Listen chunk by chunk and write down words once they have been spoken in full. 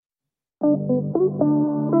What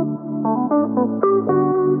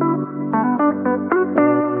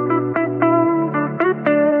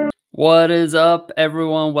is up,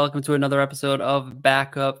 everyone? Welcome to another episode of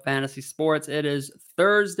Backup Fantasy Sports. It is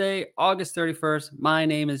Thursday, August 31st. My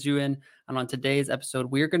name is Ewan, and on today's episode,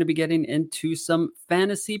 we're going to be getting into some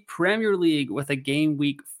Fantasy Premier League with a Game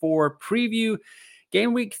Week 4 preview.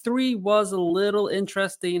 Game Week 3 was a little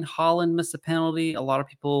interesting. Haaland missed a penalty. A lot of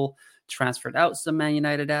people transferred out some Man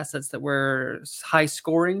United assets that were high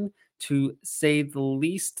scoring, to say the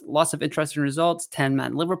least. Lots of interesting results.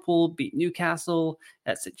 10-man Liverpool beat Newcastle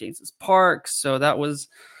at St. James's Park. So that was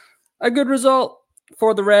a good result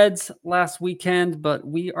for the Reds last weekend. But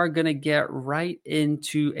we are going to get right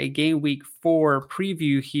into a Game Week 4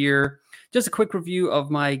 preview here. Just a quick review of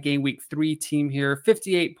my Game Week 3 team here.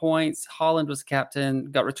 58 points. Haaland was captain.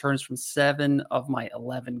 Got returns from 7 of my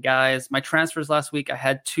 11 guys. My transfers last week, I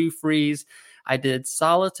had 2 frees. I did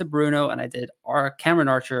Salah to Bruno, and I did Cameron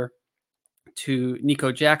Archer to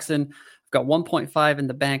Nico Jackson. I've got 1.5 in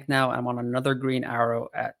the bank now. I'm on another green arrow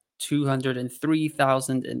at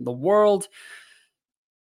 203,000 in the world.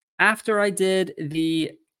 After I did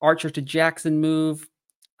the Archer to Jackson move,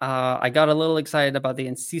 I got a little excited about the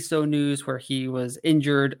Enciso news where he was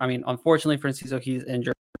injured. I mean, unfortunately for Enciso, he's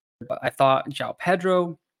injured, but I thought João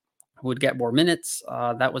Pedro would get more minutes.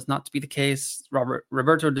 That was not to be the case.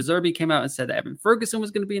 Roberto De Zerbi came out and said that Evan Ferguson was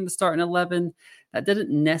going to be in the starting 11. That didn't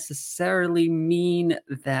necessarily mean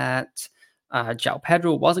that João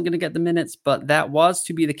Pedro wasn't going to get the minutes, but that was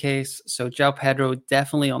to be the case. So João Pedro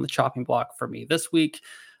definitely on the chopping block for me this week.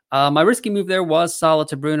 My risky move there was Salah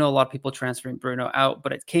to Bruno. A lot of people transferring Bruno out,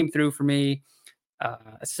 but it came through for me.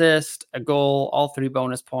 Assist, a goal, all 3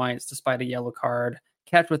 bonus points despite a yellow card.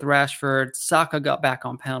 Catch with Rashford. Saka got back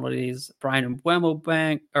on penalties. Brian Mbeumo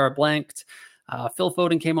blanked. Phil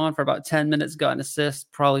Foden came on for about 10 minutes, got an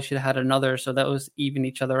assist. Probably should have had another, so that was even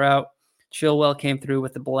each other out. Chilwell came through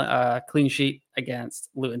with the clean sheet against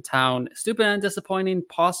Luton Town. Stupid and disappointing,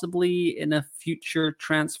 possibly in a future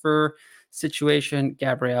transfer situation.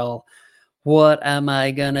 Gabriel, what am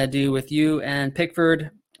I going to do with you? And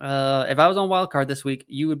Pickford, if I was on wildcard this week,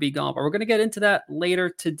 you would be gone. But we're going to get into that later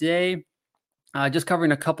today. Just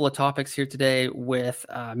covering a couple of topics here today with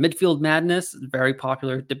midfield madness, very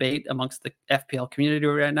popular debate amongst the FPL community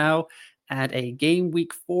right now, and a Game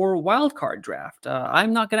Week 4 wildcard draft.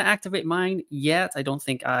 I'm not going to activate mine yet. I don't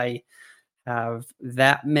think I have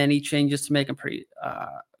that many changes to make. I'm pretty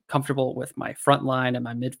comfortable with my front line and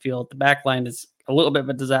my midfield. The back line is a little bit of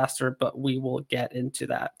a disaster, but we will get into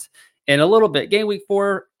that in a little bit. Game Week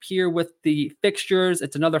 4 here with the fixtures.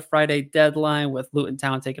 It's another Friday deadline with Luton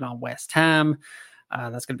Town taking on West Ham.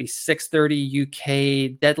 That's going to be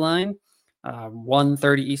 6:30 UK deadline,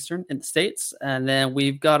 1:30 Eastern in the States. And then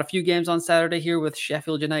we've got a few games on Saturday here with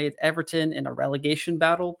Sheffield United, Everton in a relegation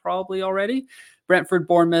battle probably already. Brentford,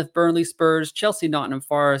 Bournemouth, Burnley, Spurs, Chelsea, Nottingham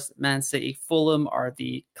Forest, Man City, Fulham are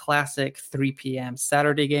the classic 3 p.m.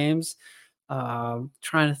 Saturday games.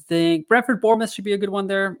 Trying to think. Brentford, Bournemouth should be a good one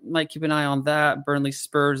there. Might keep an eye on that. Burnley,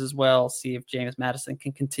 Spurs as well. See if James Maddison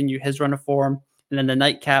can continue his run of form. And then the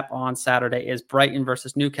nightcap on Saturday is Brighton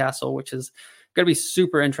versus Newcastle, which is going to be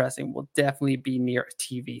super interesting. We'll definitely be near a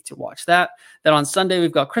TV to watch that. Then on Sunday,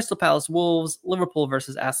 we've got Crystal Palace, Wolves, Liverpool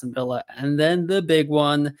versus Aston Villa. And then the big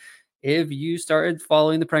one, if you started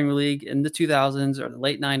following the Premier League in the 2000s or the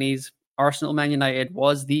late 90s, Arsenal Man United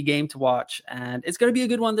was the game to watch, and it's going to be a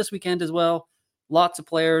good one this weekend as well. Lots of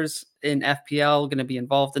players in FPL going to be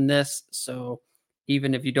involved in this, so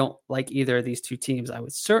even if you don't like either of these two teams, I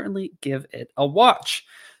would certainly give it a watch.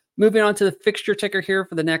 Moving on to the fixture ticker here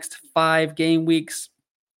for the next 5 game weeks.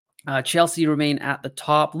 Chelsea remain at the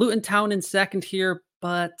top. Luton Town in second here,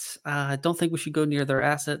 but I don't think we should go near their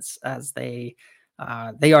assets as they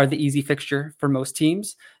are the easy fixture for most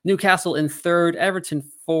teams. Newcastle in third, Everton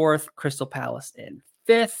fourth, Crystal Palace in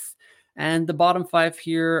fifth. And the bottom 5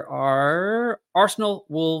 here are Arsenal,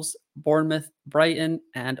 Wolves, Bournemouth, Brighton,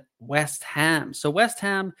 and West Ham. So West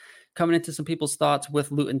Ham coming into some people's thoughts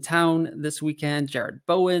with Luton Town this weekend, Jared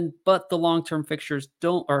Bowen, but the long-term fixtures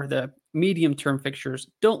the medium-term fixtures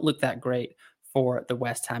don't look that great for the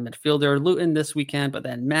West Ham midfielder. Luton this weekend, but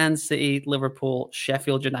then Man City, Liverpool,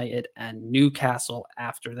 Sheffield United, and Newcastle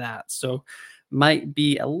after that. So might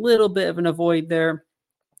be a little bit of an avoid there.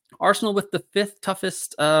 Arsenal with the 5th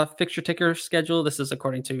toughest fixture ticker schedule. This is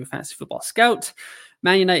according to Fantasy Football Scout.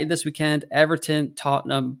 Man United this weekend, Everton,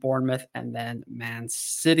 Tottenham, Bournemouth, and then Man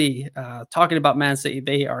City. Talking about Man City,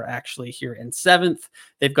 they are actually here in 7th.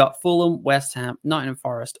 They've got Fulham, West Ham, Nottingham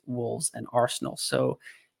Forest, Wolves, and Arsenal. So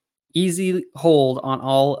easy hold on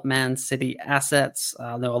all Man City assets.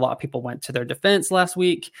 I know a lot of people went to their defense last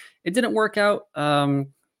week It didn't work out.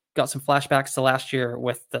 Got some flashbacks to last year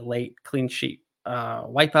with the late clean sheet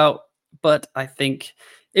wipeout, but I think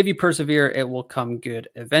if you persevere, it will come good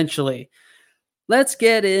eventually. Let's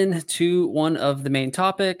get into one of the main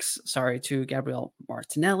topics. Sorry to Gabriel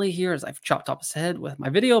Martinelli here as I've chopped off his head with my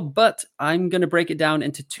video, but I'm going to break it down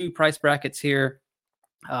into two price brackets here.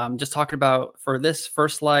 Just talking about for this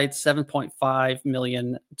first slide, 7.5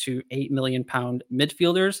 million to 8 million pound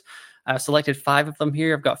midfielders. I've selected 5 of them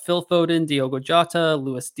here. I've got Phil Foden, Diogo Jota,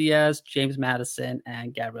 Luis Diaz, James Maddison,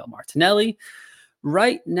 and Gabriel Martinelli.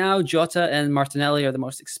 Right now, Jota and Martinelli are the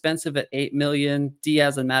most expensive at 8 million,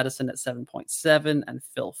 Diaz and Maddison at 7.7, and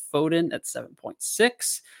Phil Foden at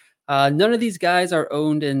 7.6. None of these guys are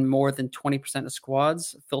owned in more than 20% of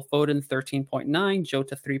squads. Phil Foden, 13.9,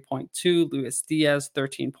 Jota, 3.2, Luis Diaz,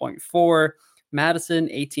 13.4, Maddison,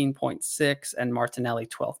 18.6, and Martinelli,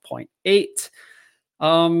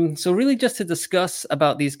 12.8. So really just to discuss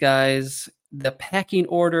about these guys, the pecking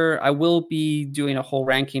order, I will be doing a whole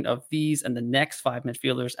ranking of these and the next 5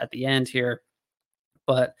 midfielders at the end here.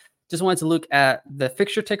 But just wanted to look at the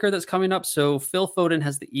fixture ticker that's coming up. So Phil Foden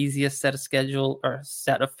has the easiest set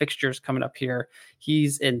of fixtures coming up here.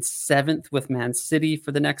 He's in 7th with Man City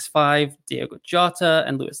for the next 5. Diogo Jota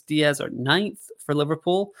and Luis Diaz are 9th for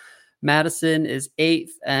Liverpool. Maddison is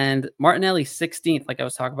 8th and Martinelli 16th, like I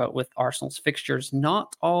was talking about with Arsenal's fixtures.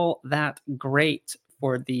 Not all that great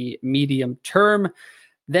for the medium term.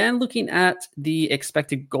 Then looking at the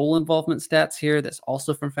expected goal involvement stats here, that's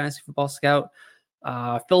also from Fantasy Football Scout.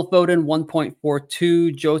 Phil Foden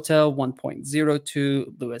 1.42, Jota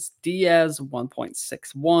 1.02, Luis Diaz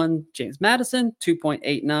 1.61, James Maddison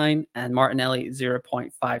 2.89, and Martinelli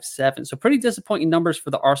 0.57. So pretty disappointing numbers for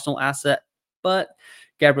the Arsenal asset, but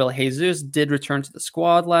Gabriel Jesus did return to the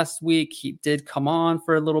squad last week. He did come on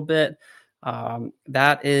for a little bit.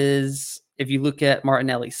 That is, if you look at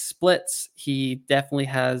Martinelli's splits, he definitely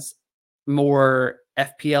has more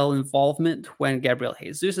FPL involvement when Gabriel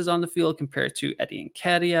Jesus is on the field compared to Eddie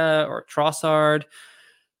Nketiah or Trossard.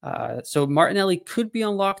 So Martinelli could be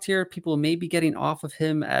unlocked here. People may be getting off of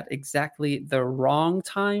him at exactly the wrong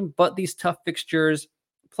time, but these tough fixtures,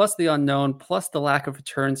 plus the unknown, plus the lack of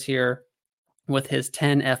returns here with his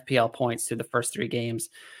 10 FPL points through the first 3 games,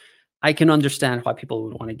 I can understand why people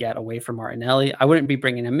would want to get away from Martinelli. I wouldn't be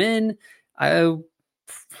bringing him in. I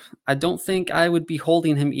don't think I would be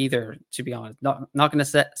holding him either, to be honest. Not going to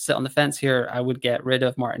sit on the fence here. I would get rid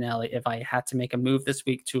of Martinelli if I had to make a move this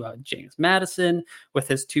week to James Maddison with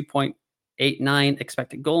his 2.89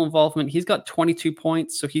 expected goal involvement. He's got 22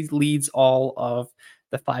 points, so he leads all of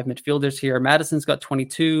the 5 midfielders here. Maddison's got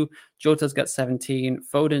 22, Jota's got 17,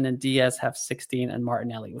 Foden and Diaz have 16, and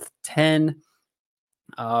Martinelli with 10.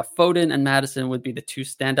 Foden and Maddison would be the 2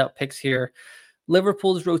 standout picks here.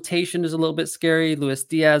 Liverpool's rotation is a little bit scary. Luis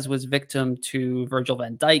Diaz was victim to Virgil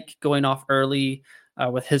van Dijk going off early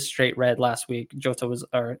with his straight red last week.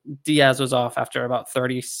 Diaz was off after about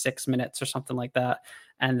 36 minutes or something like that.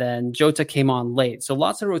 And then Jota came on late. So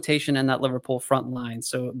lots of rotation in that Liverpool front line.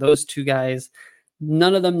 So those 2 guys,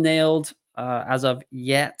 none of them nailed as of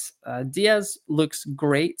yet. Diaz looks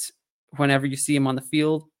great whenever you see him on the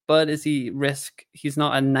field, but is he risk? He's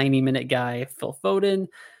not a 90-minute guy. Phil Foden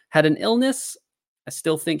had an illness. I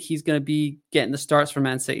still think he's going to be getting the starts for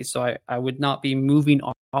Man City, so I would not be moving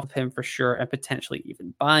off of him for sure and potentially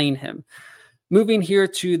even buying him. Moving here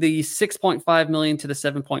to the 6.5 million to the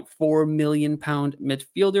 7.4 million pound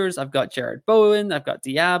midfielders, I've got Jared Bowen, I've got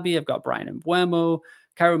Diaby, I've got Brian Mbeumo,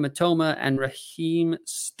 Kaoru Mitoma, and Raheem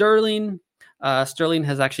Sterling. Sterling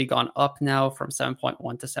has actually gone up now from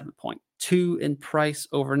 7.1 to 7.2 in price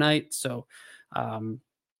overnight, so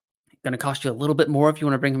going to cost you a little bit more if you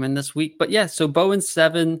want to bring him in this week. But yeah, so Bowen's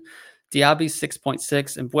 7, Diaby's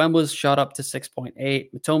 6.6, and Mbeumo's shot up to 6.8.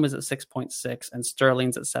 Mitoma's at 6.6, and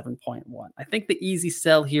Sterling's at 7.1. I think the easy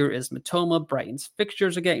sell here is Mitoma. Brighton's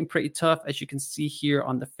fixtures are getting pretty tough. As you can see here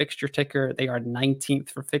on the fixture ticker, they are 19th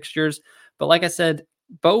for fixtures. But like I said,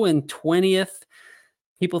 Bowen 20th.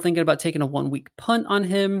 People thinking about taking a 1-week punt on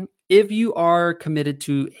him. If you are committed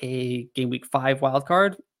to a Game Week 5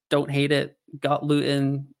 wildcard, don't hate it. Got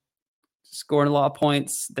Luton scoring a lot of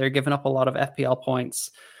points. They're giving up a lot of FPL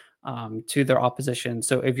points to their opposition.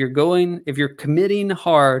 So if you're committing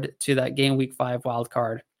hard to that Game Week 5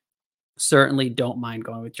 wildcard, certainly don't mind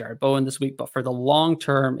going with Jared Bowen this week. But for the long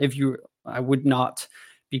term, I would not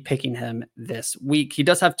be picking him this week. He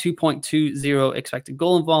does have 2.20 expected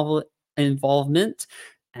goal involvement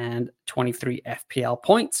and 23 FPL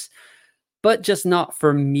points, but just not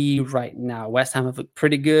for me right now. West Ham have looked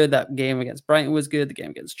pretty good. That game against Brighton was good. The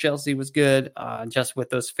game against Chelsea was good. Just with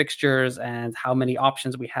those fixtures and how many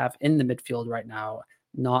options we have in the midfield right now,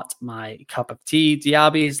 not my cup of tea.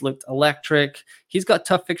 Diaby's looked electric. He's got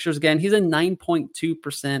tough fixtures again. He's in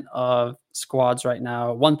 9.2% of squads right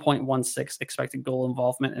now, 1.16 expected goal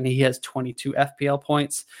involvement, and he has 22 FPL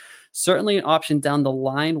points. Certainly an option down the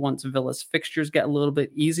line once Villa's fixtures get a little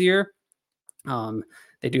bit easier.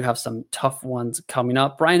 They do have some tough ones coming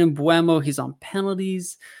up. Brian Mbuemo, he's on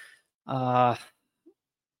penalties. But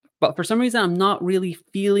for some reason, I'm not really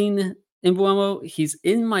feeling Mbuemo. He's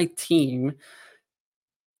in my team.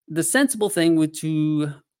 The sensible thing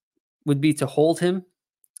would be to hold him.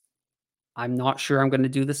 I'm not sure I'm going to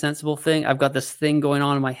do the sensible thing. I've got this thing going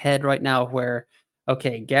on in my head right now where,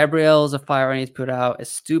 okay, Gabriel's a fire I need to put out.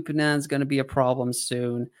 Estupinan's going to be a problem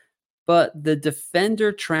soon. But the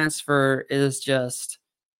defender transfer is just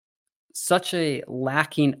such a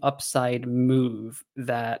lacking upside move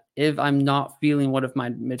that if I'm not feeling one of my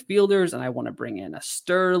midfielders and I want to bring in a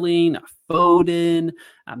Sterling, a Foden,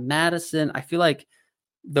 a Madison, I feel like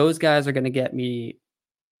those guys are going to get me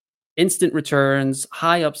instant returns,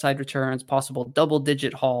 high upside returns, possible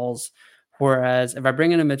double-digit hauls. Whereas if I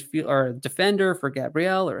bring in a midfield or a defender for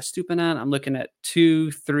Gabriel or a Stupinan, I'm looking at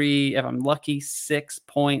 2, 3, if I'm lucky, 6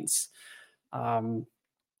 points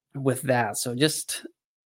with that. So just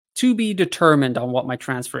to be determined on what my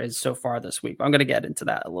transfer is so far this week. I'm going to get into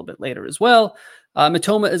that a little bit later as well.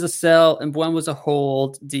 Matoma is a sell, and Mbeumo was a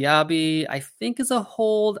hold. Diaby, I think, is a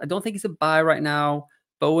hold. I don't think he's a buy right now.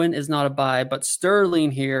 Bowen is not a buy, but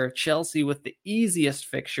Sterling here, Chelsea with the easiest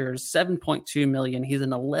fixtures, 7.2 million. He's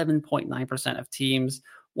in 11.9% of teams,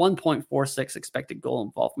 1.46 expected goal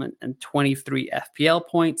involvement, and 23 FPL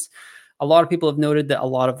points. A lot of people have noted that a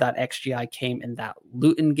lot of that XGI came in that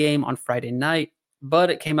Luton game on Friday night,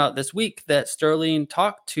 but it came out this week that Sterling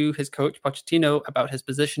talked to his coach, Pochettino, about his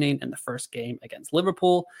positioning in the first game against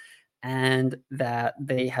Liverpool, and that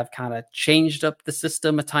they have kind of changed up the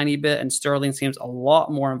system a tiny bit, and Sterling seems a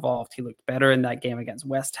lot more involved. He looked better in that game against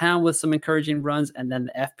West Ham with some encouraging runs, and then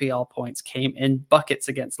the FPL points came in buckets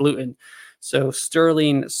against Luton. So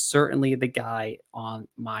Sterling, certainly the guy on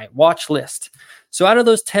my watch list. So out of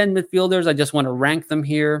those 10 midfielders, I just want to rank them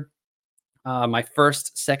here. My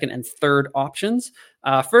first, second, and third options.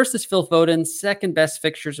 First is Phil Foden, second best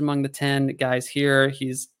fixtures among the 10 guys here.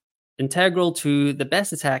 He's integral to the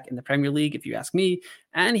best attack in the Premier League, if you ask me,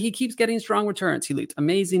 and he keeps getting strong returns. He looked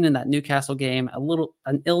amazing in that Newcastle game.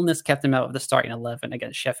 An illness kept him out of the starting 11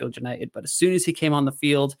 against Sheffield United, but as soon as he came on the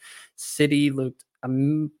field, City looked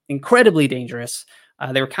incredibly dangerous.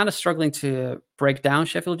 They were kind of struggling to break down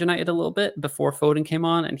Sheffield United a little bit before Foden came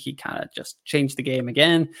on, and he kind of just changed the game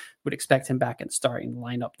again. Would expect him back in starting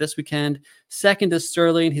lineup this weekend. Second is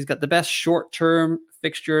Sterling. He's got the best short-term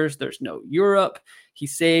fixtures. There's no Europe. He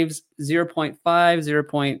saves 0.5,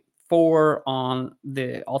 0.4 on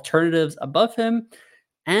the alternatives above him.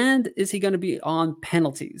 And is he going to be on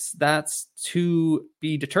penalties? That's to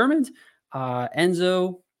be determined.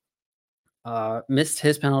 Enzo missed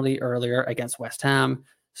his penalty earlier against West Ham.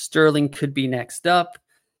 Sterling could be next up.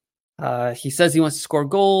 He says he wants to score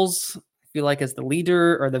goals. I feel like as the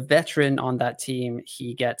leader or the veteran on that team,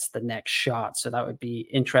 he gets the next shot. So that would be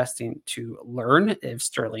interesting to learn if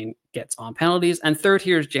Sterling gets on penalties. And third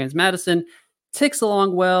here is James Maddison. Ticks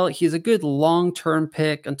along well. He's a good long-term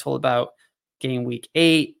pick until about game week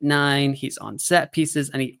 8, 9. He's on set pieces,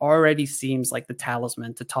 and he already seems like the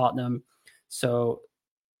talisman to Tottenham. So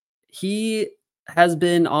he has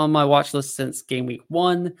been on my watch list since game week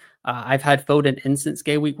 1. I've had Foden in since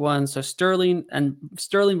game week 1. So Sterling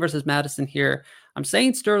versus Maddison here. I'm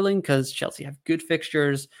saying Sterling because Chelsea have good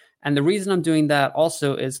fixtures. And the reason I'm doing that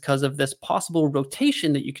also is because of this possible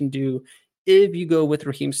rotation that you can do. If you go with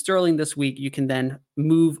Raheem Sterling this week, you can then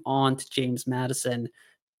move on to James Maddison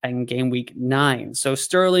in game week 9. So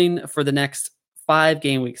Sterling for the next 5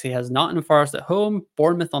 game weeks, he has Nottingham Forest at home,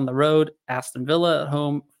 Bournemouth on the road, Aston Villa at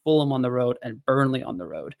home, Fulham on the road, and Burnley on the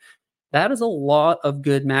road. That is a lot of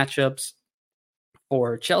good matchups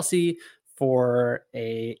for Chelsea, for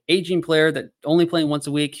a aging player that only playing once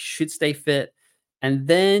a week, should stay fit. And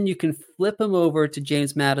then you can flip him over to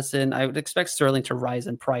James Maddison. I would expect Sterling to rise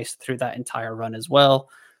in price through that entire run as well.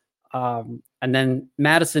 And then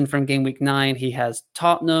Maddison from game week 9, he has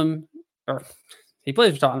Tottenham, or he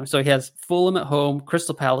plays for Tottenham. So he has Fulham at home,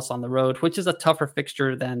 Crystal Palace on the road, which is a tougher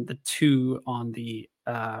fixture than the 2 on the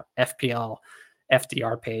FPL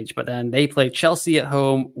FDR page. But then they play Chelsea at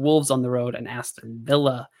home, Wolves on the road, and Aston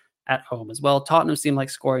Villa at home as well. Tottenham seem like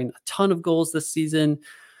scoring a ton of goals this season.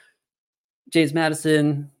 James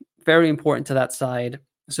Maddison, very important to that side.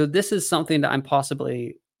 So this is something that I'm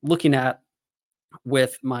possibly looking at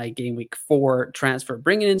with my game week 4 transfer,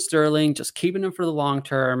 bringing in Sterling, just keeping him for the long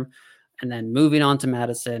term. And then moving on to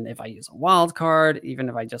Madison, if I use a wild card, even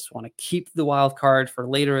if I just want to keep the wild card for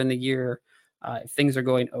later in the year, if things are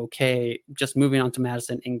going okay, just moving on to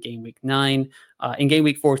Madison in game week 9. In game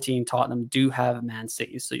week 14, Tottenham do have Man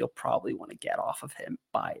City, so you'll probably want to get off of him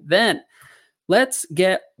by then. Let's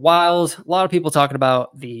get wild. A lot of people talking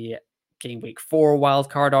about the game week 4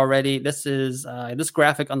 wild card already. This is this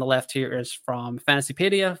graphic on the left here is from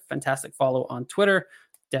Fantasypedia. Fantastic follow on Twitter.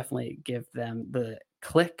 Definitely give them the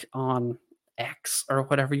click on X or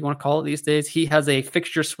whatever you want to call it these days. He has a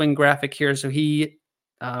fixture swing graphic here, so he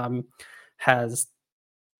has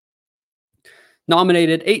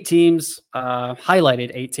nominated 8 teams,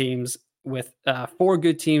 highlighted 8 teams with 4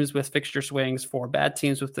 good teams with fixture swings, 4 bad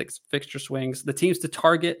teams with fixture swings. The teams to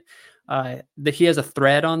target, he has a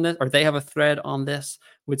thread on this, or they have a thread on this,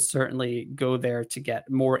 would certainly go there to get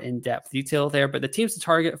more in-depth detail there. But the teams to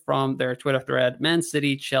target from their Twitter thread: Man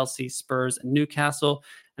City, Chelsea, Spurs, and Newcastle.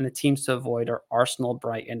 And the teams to avoid are Arsenal,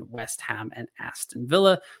 Brighton, West Ham, and Aston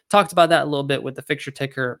Villa. Talked about that a little bit with the fixture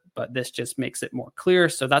ticker, but this just makes it more clear.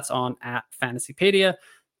 So that's on at Fantasypedia.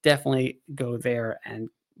 Definitely go there and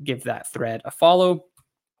give that thread a follow.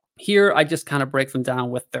 Here, I just kind of break them down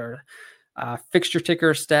with their fixture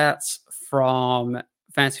ticker stats from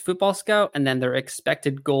Fantasy Football Scout, and then their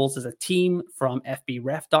expected goals as a team from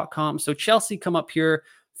FBref.com. So Chelsea come up here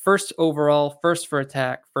first overall, first for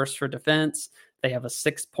attack, first for defense. They have a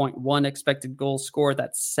 6.1 expected goals score.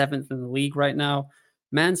 That's 7th in the league right now.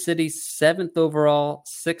 Man City, 7th overall,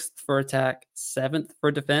 6th for attack, 7th for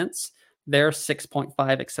defense. Their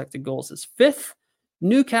 6.5 expected goals is 5th.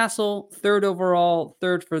 Newcastle, 3rd overall,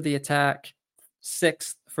 3rd for the attack,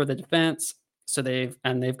 6th for the defense. So they've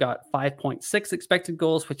got 5.6 expected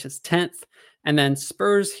goals, which is 10th. And then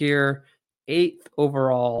Spurs here, 8th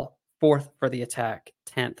overall, 4th for the attack,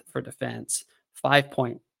 10th for defense,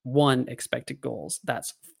 5.1 expected goals.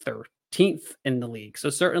 That's 13th in the league. So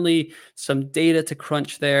certainly some data to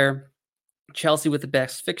crunch there. Chelsea with the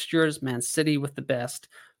best fixtures, Man City with the best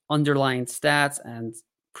underlying stats and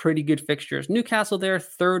pretty good fixtures. Newcastle there,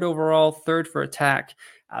 3rd overall, 3rd for attack.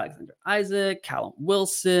 Alexander Isaac, Callum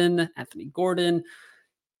Wilson, Anthony Gordon,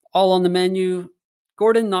 all on the menu.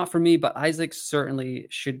 Gordon, not for me, but Isaac certainly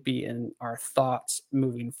should be in our thoughts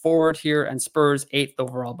moving forward here. And Spurs, 8th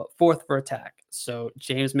overall, but 4th for attack. So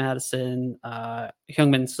James Maddison,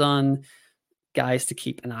 Heung-min Son, guys to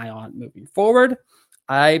keep an eye on moving forward.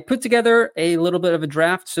 I put together a little bit of a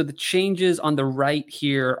draft. So the changes on the right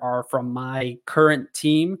here are from my current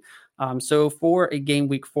team. So for a game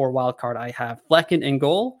week 4 wildcard, I have Flecken in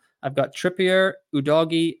goal. I've got Trippier,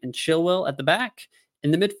 Udogie, and Chilwell at the back. In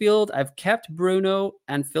the midfield, I've kept Bruno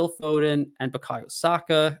and Phil Foden and Bukayo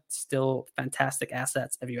Saka. Still fantastic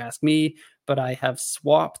assets, if you ask me. But I have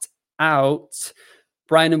swapped out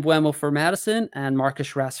Brian Mbeumo for Madison and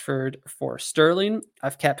Marcus Rashford for Sterling.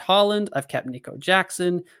 I've kept Haaland. I've kept Nico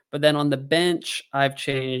Jackson. But then on the bench, I've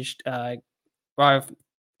changed...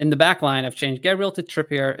 in the back line, I've changed Gabriel to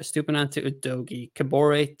Trippier, Estupiñán to Udogie,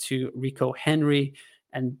 Kabore to Rico Henry,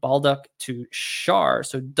 and Baldock to Schär.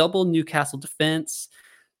 So double Newcastle defense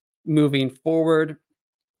moving forward.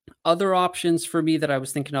 Other options for me that I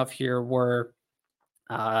was thinking of here were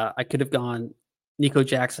I could have gone Nico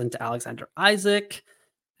Jackson to Alexander Isaac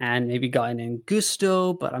and maybe gotten in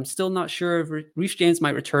Gusto, but I'm still not sure if Reece James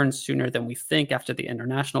might return sooner than we think after the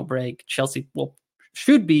international break. Chelsea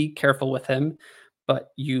should be careful with him,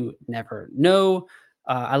 but you never know.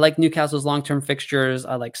 I like Newcastle's long-term fixtures.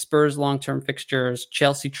 I like Spurs' long-term fixtures.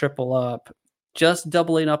 Chelsea triple up. Just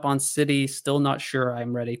doubling up on City. Still not sure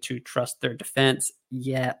I'm ready to trust their defense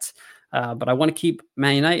yet. But I want to keep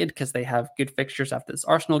Man United because they have good fixtures after this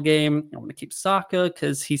Arsenal game. I want to keep Saka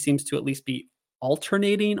because he seems to at least be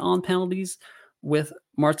alternating on penalties with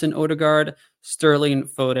Martin Odegaard. Sterling,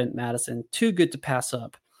 Foden, Maddison. Too good to pass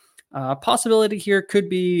up. Possibility here could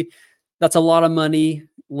be that's a lot of money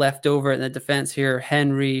left over in the defense here.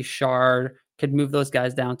 Henry, Schär could move those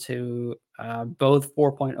guys down to both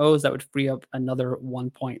 4.0s. That would free up another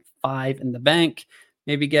 1.5 in the bank.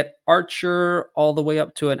 Maybe get Archer all the way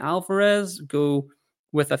up to an Alvarez, go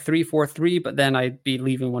with a 3-4-3, but then I'd be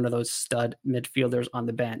leaving one of those stud midfielders on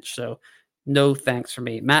the bench. So no thanks for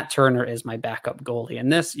me. Matt Turner is my backup goalie in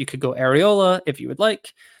this. You could go Areola if you would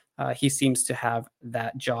like. He seems to have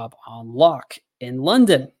that job on lock in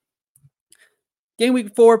London. Game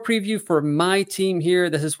week 4 preview for my team here.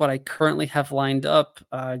 This is what I currently have lined up.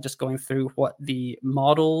 Just going through what the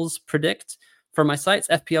models predict. For my sites,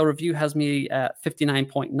 FPL Review has me at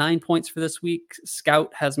 59.9 points for this week.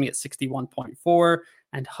 Scout has me at 61.4.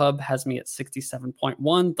 And Hub has me at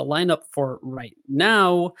 67.1. The lineup for right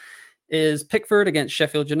now is Pickford against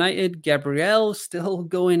Sheffield United. Gabriel still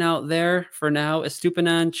going out there for now.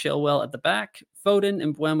 Estupinan, Chilwell at the back.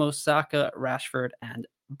 Foden, Mbeumo, Saka, Rashford, and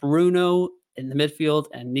Bruno in the midfield.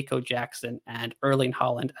 And Nico Jackson and Erling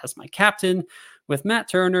Haaland as my captain, with Matt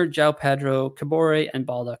Turner, João Pedro, Kabore, and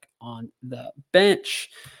Baldock on the bench.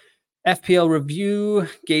 FPL Review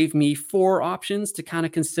gave me 4 options to kind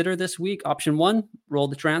of consider this week. Option 1, roll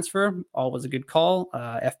the transfer. Always a good call.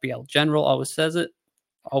 FPL General always says it.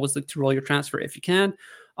 Always look to roll your transfer if you can.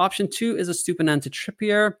 Option 2 is Estupinan to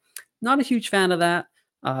Trippier. Not a huge fan of that.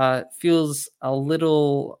 Feels a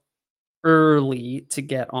little early to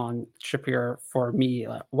get on Trippier for me.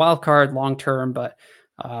 Wild card long term, but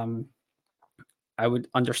I would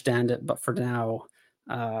understand it. But for now,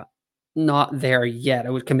 not there yet.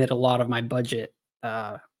 I would commit a lot of my budget.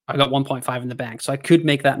 I got 1.5 in the bank, so I could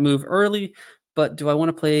make that move early. But do I want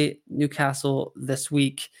to play Newcastle this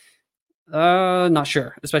week? Not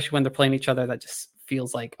sure, especially when they're playing each other. That just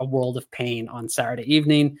feels like a world of pain on Saturday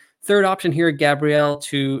evening. Third option here, Gabriel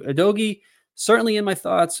to Udogie. Certainly in my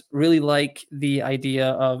thoughts, really like the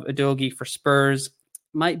idea of Udogie for Spurs.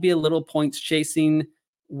 Might be a little points chasing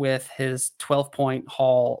with his 12-point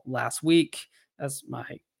haul last week, as my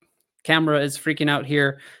camera is freaking out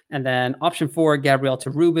here. And then option 4, Gabriel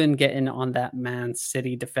to Ruben, getting on that Man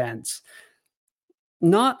City defense.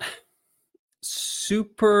 Not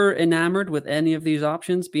super enamored with any of these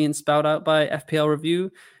options being spout out by FPL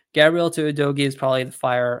Review. Gabriel to Udogie is probably the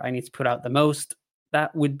fire I need to put out the most.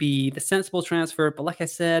 That would be the sensible transfer. But like I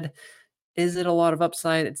said, is it a lot of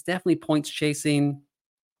upside? It's definitely points chasing.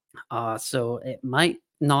 So it might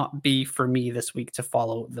not be for me this week to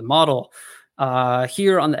follow the model.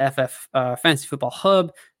 Here on the FF Fantasy Football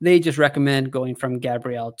Hub, they just recommend going from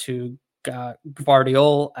Gabriel to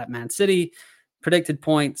Gvardiol at Man City. Predicted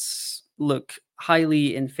points look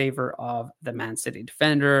highly in favor of the Man City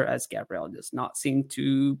defender, as Gabriel does not seem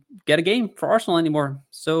to get a game for Arsenal anymore.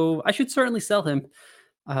 So I should certainly sell him.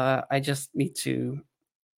 I just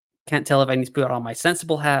can't tell if I need to put on my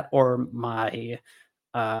sensible hat or my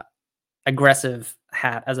aggressive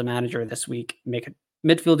hat as a manager this week. Make a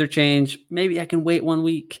midfielder change. Maybe I can wait 1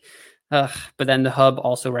 week. But then the hub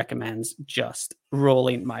also recommends just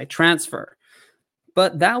rolling my transfer.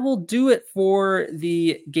 But that will do it for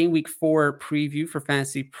the Game Week 4 preview for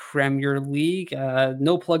Fantasy Premier League.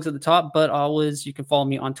 No plugs at the top, but always you can follow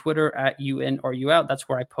me on Twitter at @UIN_OR_UOUT. That's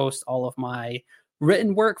where I post all of my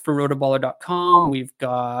written work for rotoballer.com. We've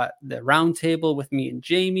got the roundtable with me and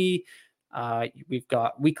Jamie. We've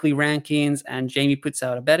got weekly rankings, and Jamie puts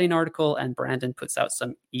out a betting article, and Brandon puts out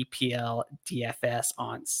some EPL DFS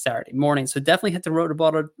on Saturday morning. So definitely head to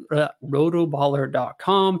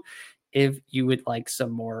rotoballer.com if you would like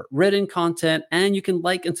some more written content, and you can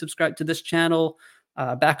like and subscribe to this channel.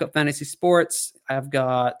 Backup Fantasy Sports. I've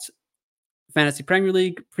got Fantasy Premier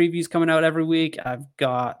League previews coming out every week. I've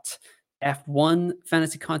got F1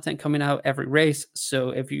 fantasy content coming out every race. So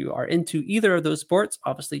if you are into either of those sports,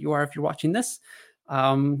 obviously you are if you're watching this,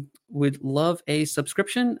 would love a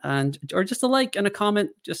subscription or just a like and a comment.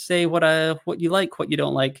 Just say what you like, what you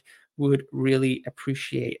don't like. Would really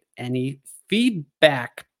appreciate any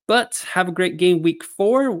feedback. But have a great game week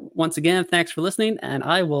 4. Once again, thanks for listening, and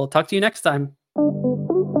I will talk to you next time.